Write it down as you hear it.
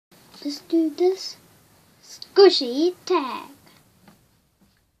let's do this squishy tag.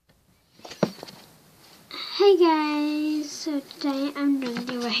 Hey guys, so today I'm doing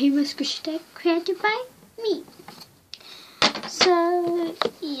the Rahima squishy tag created by me. So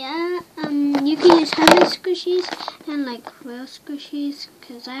yeah, you can use homemade squishies and like real squishies,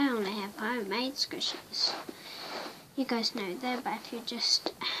 because I only have homemade squishies. You guys know that, but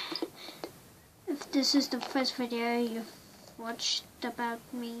if this is the first video you've watched about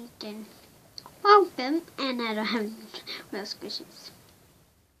me, then welcome, and I don't have real squishies.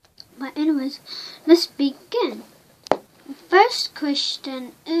 But anyways, let's begin. First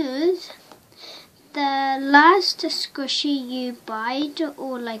question is, the last squishy you bought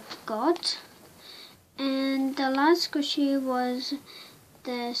or like got, and the last squishy was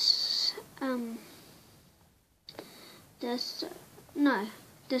this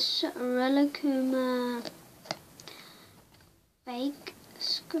Rahima fake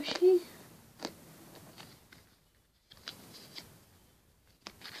squishy.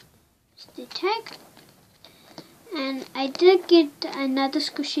 The tag, and I did get another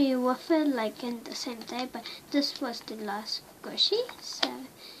squishy with it like in the same day, but this was the last squishy, so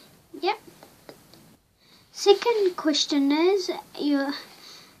yep. Second question is, a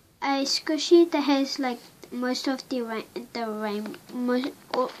squishy that has like most of the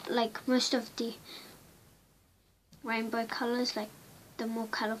rainbow colors, like the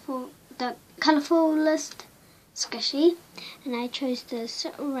colorfulest squishy, and I chose this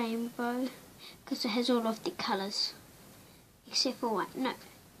rainbow because it has all of the colors except for white. No,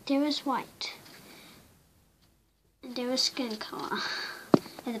 there is white and there is skin color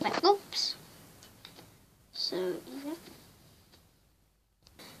at the back. Oops. So yeah.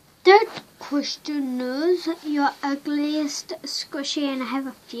 Third question is your ugliest squishy, and I have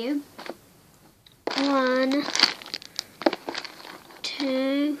a few. 1,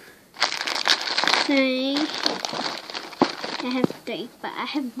 2, 3. I have 3, but I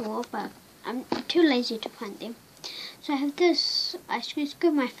have more, but I'm too lazy to find them. So I have this ice cream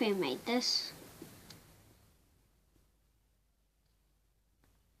scoop. My friend made this.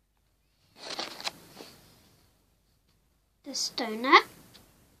 This donut.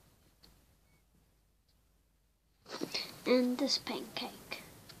 And this pancake.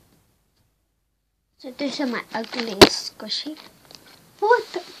 So those are my ugliest squishy.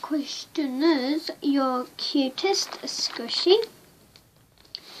 Fourth question is your cutest squishy.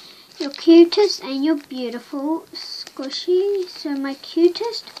 Your cutest and your beautiful squishy. So my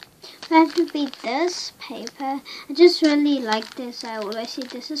cutest would have to be this paper. I just really like this. I always say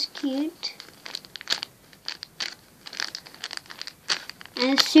this is cute.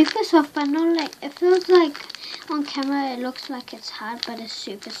 And it's super soft, but not like, it feels like on camera it looks like it's hard, but it's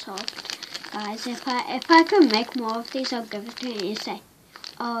super soft. Guys, if I could make more of these, I'll give it to you and you say,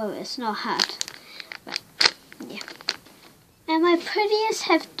 oh, it's not hard. But yeah. And my prettiest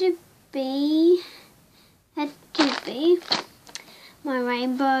had to be my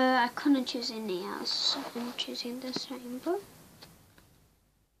rainbow. I couldn't choose any else, so I'm choosing this rainbow.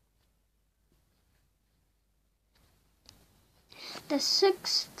 The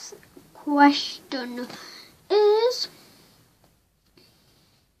sixth question is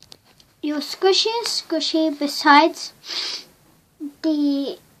your squishiest squishy besides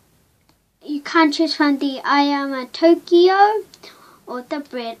you can't choose from the aoyoma Tokyo or the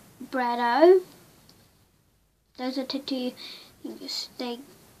breadou. Those are the two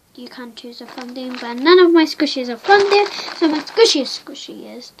you can't choose from them, but none of my squishies are from there, so my squishiest squishy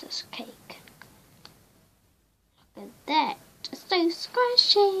is this cake. Look at that, it's so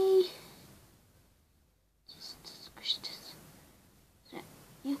squishy. Just squish this. So,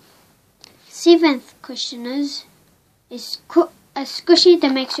 yeah. Seventh question is a squishy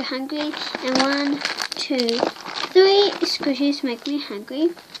that makes you hungry, and 1, 2, 3 squishies make me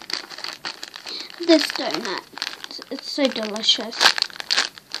hungry. This donut, it's so delicious.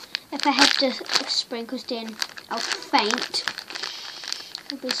 If I had the sprinkles, then I'll faint.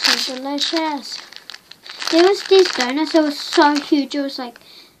 It would be so delicious. There was these donuts that were so huge. It was like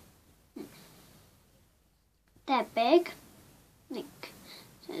that big, like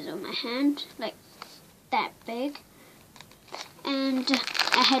it's on my hand, like that big. And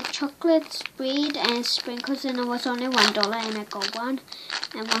I had chocolate spread and sprinkles, and it was only $1, and I got one,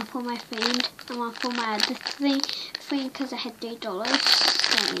 and one for my friend, and one for my other friend, because I had $3.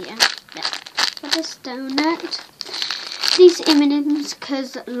 So yeah, for this donut, these M&Ms,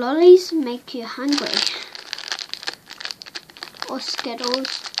 because lollies make you hungry, or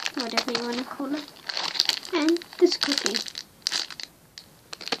Skittles, whatever you want to call it, and this cookie.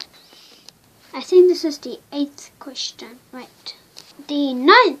 I think this is the 8th question, right? The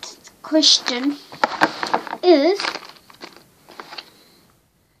 9th question is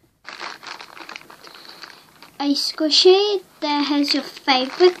a squishy that has your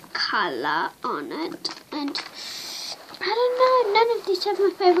favorite color on it, and I don't know, none of these have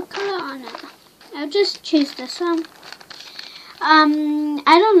my favorite color on it. I'll just choose this one.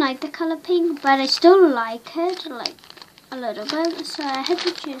 I don't like the color pink, but I still like it, like a little bit, so I had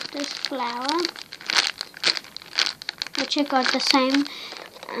to choose this flower, which I got the same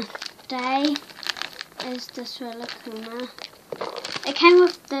day as this Rahima. It came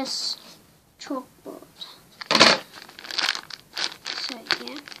with this chalkboard. So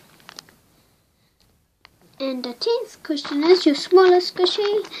yeah. And the 10th question is your smallest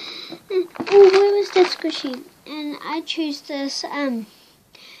squishy. Oh, where was that squishy? And I choose this.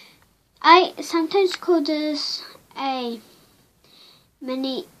 I sometimes call this a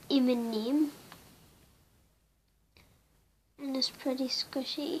mini M&M, and it's pretty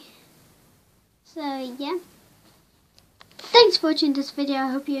squishy. So yeah. Thanks for watching this video.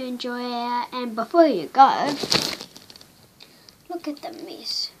 I hope you enjoy it. And before you go, look at the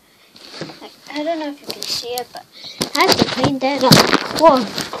mess. I don't know if you can see it, but I have to clean that up. Whoa.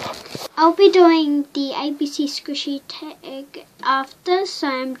 I'll be doing the ABC squishy tag after, so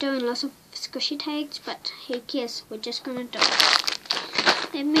I'm doing lots of squishy tags, but who cares, we're just gonna do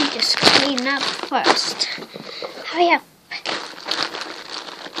it. Let me just clean up first. Hurry up.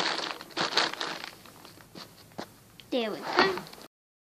 There we go.